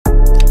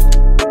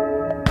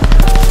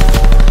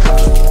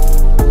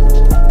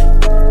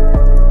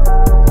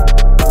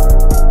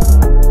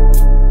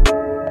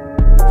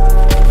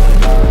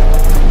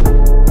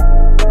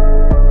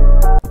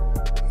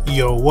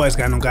What is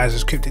going on, guys?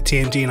 It's Kryptic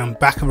TMG and I'm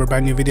back with a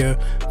brand new video.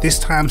 This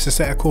time it's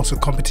Assetto Corsa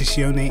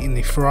Competizione in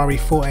the Ferrari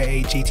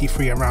 488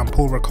 GT3 around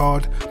Paul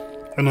Ricard.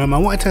 And I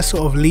wanted to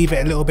sort of leave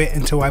it a little bit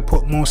until I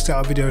put more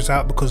setup videos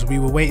out, because we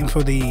were waiting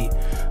for the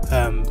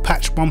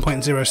patch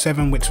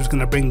 1.07, which was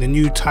going to bring the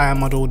new tyre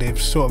model.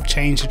 They've sort of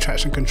changed the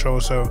traction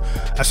control, so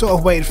I sort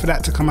of waited for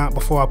that to come out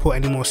before I put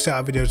any more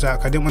setup videos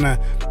out. I didn't want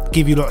to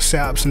give you a lot of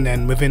setups and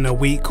then within a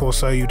week or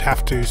so you'd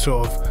have to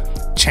sort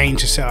of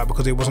change the setup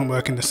because it wasn't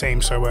working the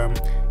same. So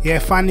yeah,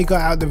 finally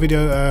got out the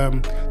video,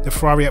 the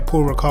Ferrari at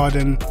Paul Ricard,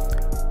 and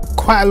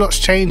quite a lot's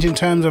changed in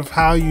terms of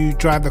how you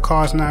drive the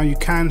cars now. You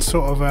can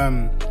sort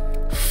of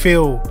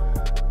feel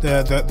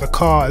the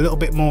car a little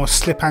bit more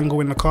slip angle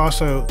in the car,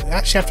 so you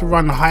actually have to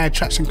run higher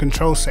traction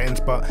control settings,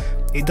 but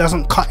it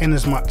doesn't cut in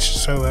as much.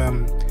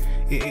 So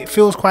it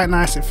feels quite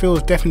nice. It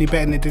feels definitely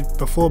better than it did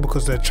before,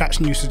 because the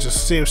traction used to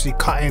just seriously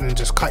cut in and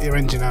just cut your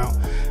engine out,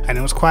 and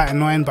it was quite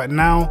annoying. But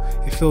now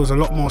it feels a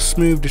lot more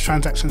smooth, the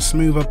transaction's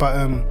smoother, but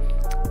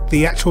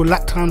the actual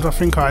lap times I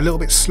think are a little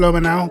bit slower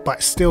now, but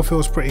it still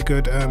feels pretty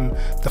good.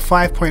 The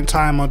 5-point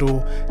tyre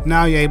model,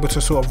 now you're able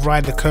to sort of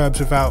ride the curbs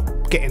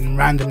without getting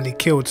randomly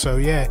killed. So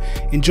yeah,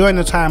 enjoying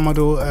the tyre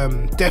model.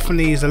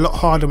 Definitely is a lot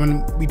harder.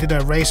 When we did a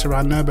race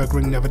around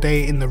Nürburgring the other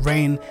day in the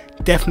rain,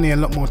 definitely a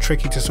lot more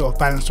tricky to sort of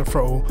balance the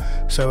throttle.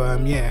 So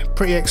yeah,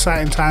 pretty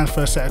exciting times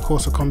for Assetto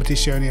Corsa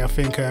Competizione. I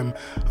think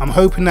I'm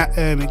hoping that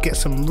it gets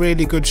some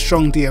really good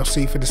strong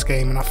DLC for this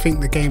game, and I think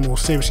the game will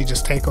seriously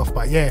just take off.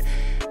 But yeah,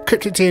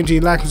 Kryptic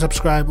TMG, like and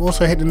subscribe.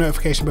 Also hit the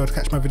notification bell to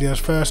catch my videos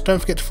first. Don't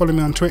forget to follow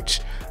me on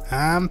Twitch,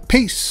 and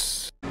peace.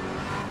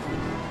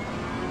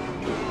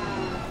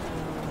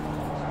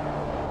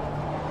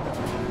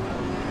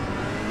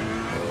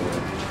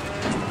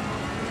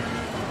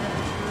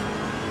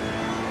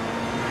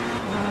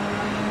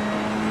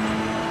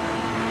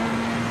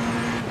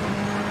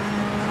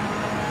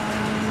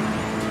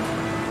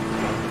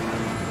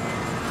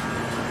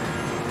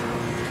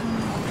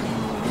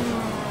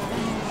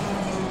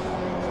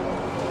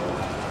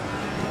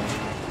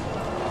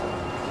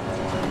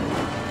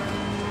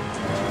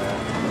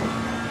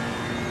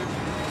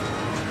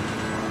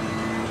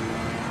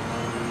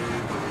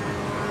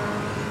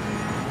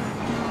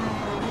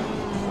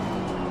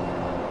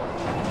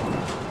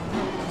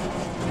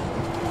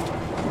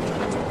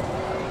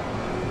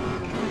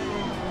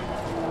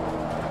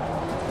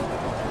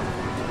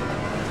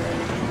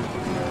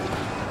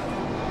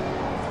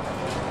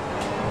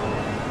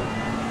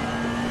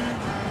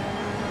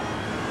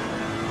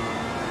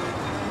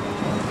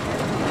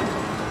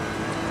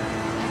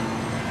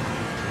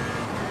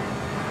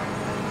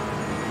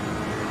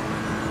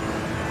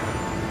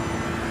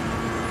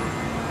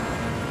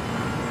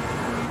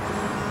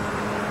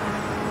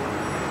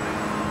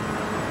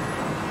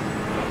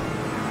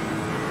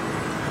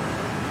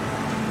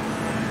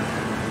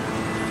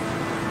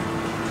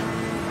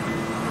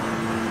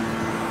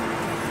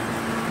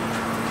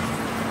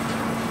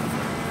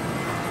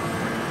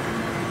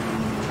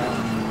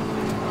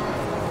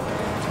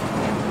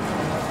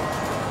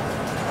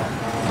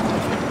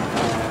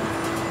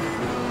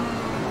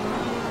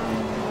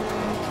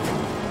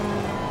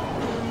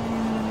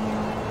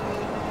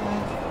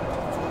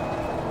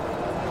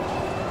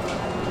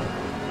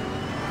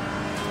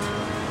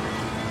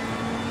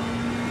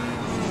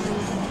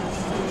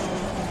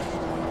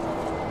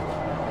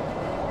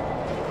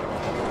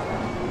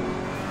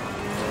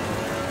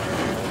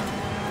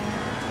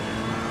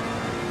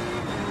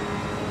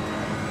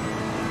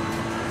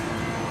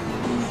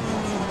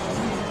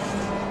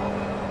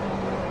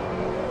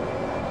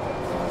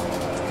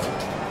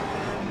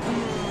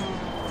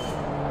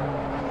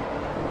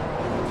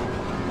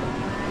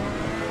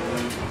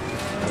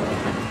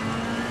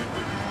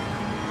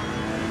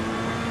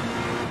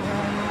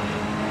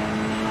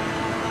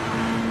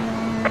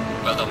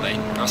 Well done,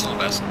 mate. That's all the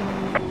best.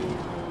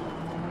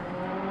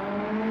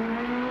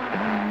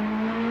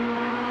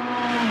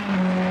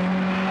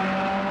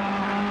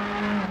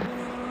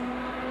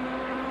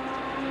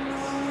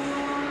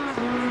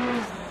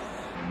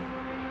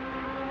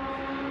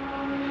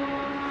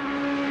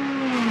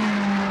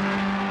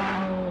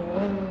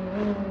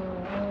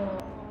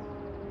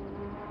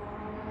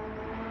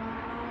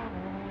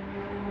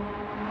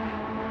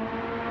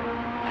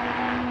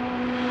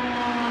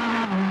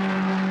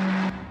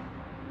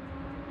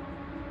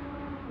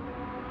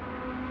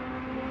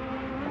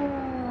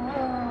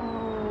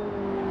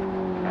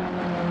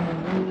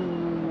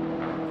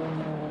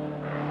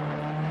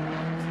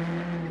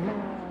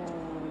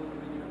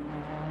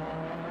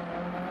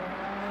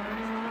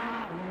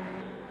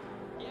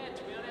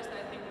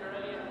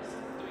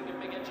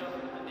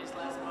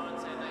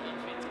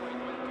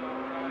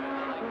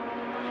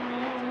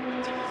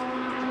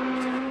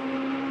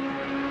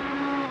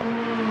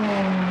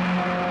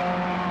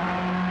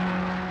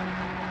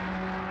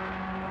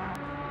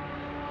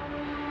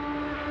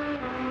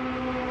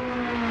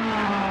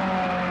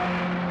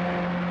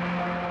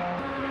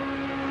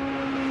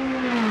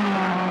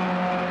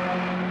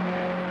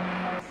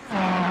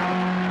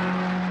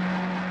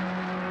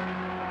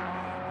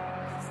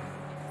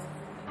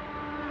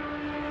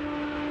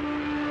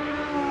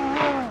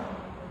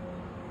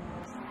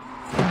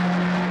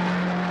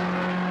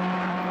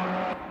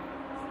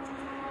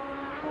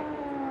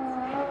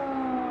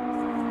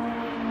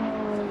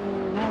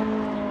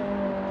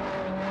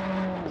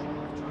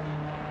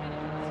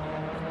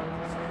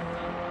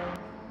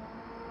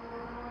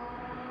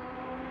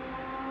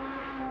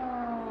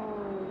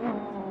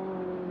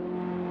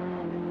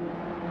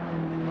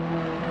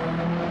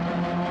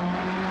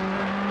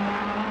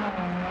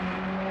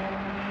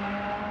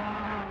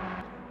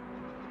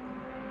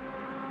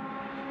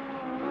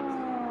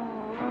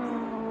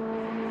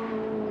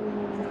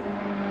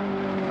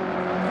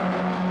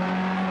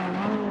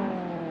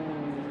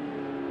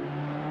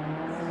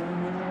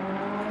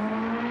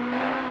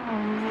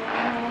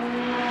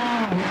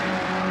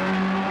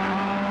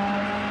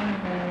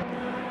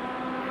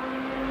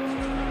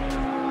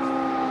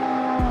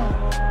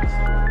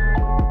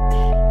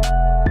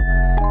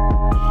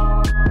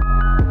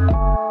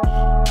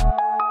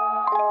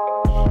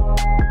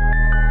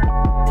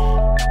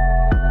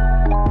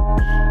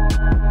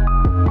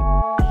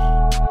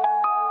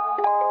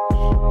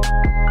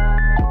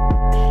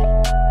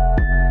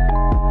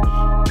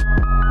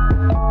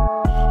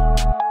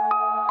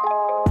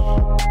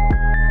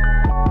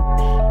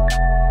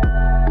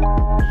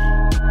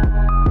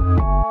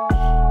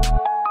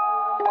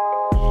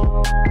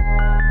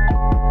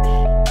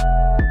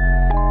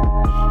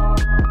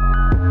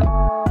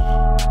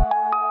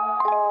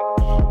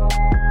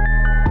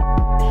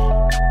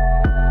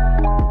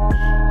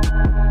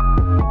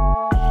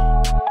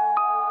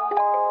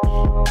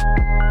 bye.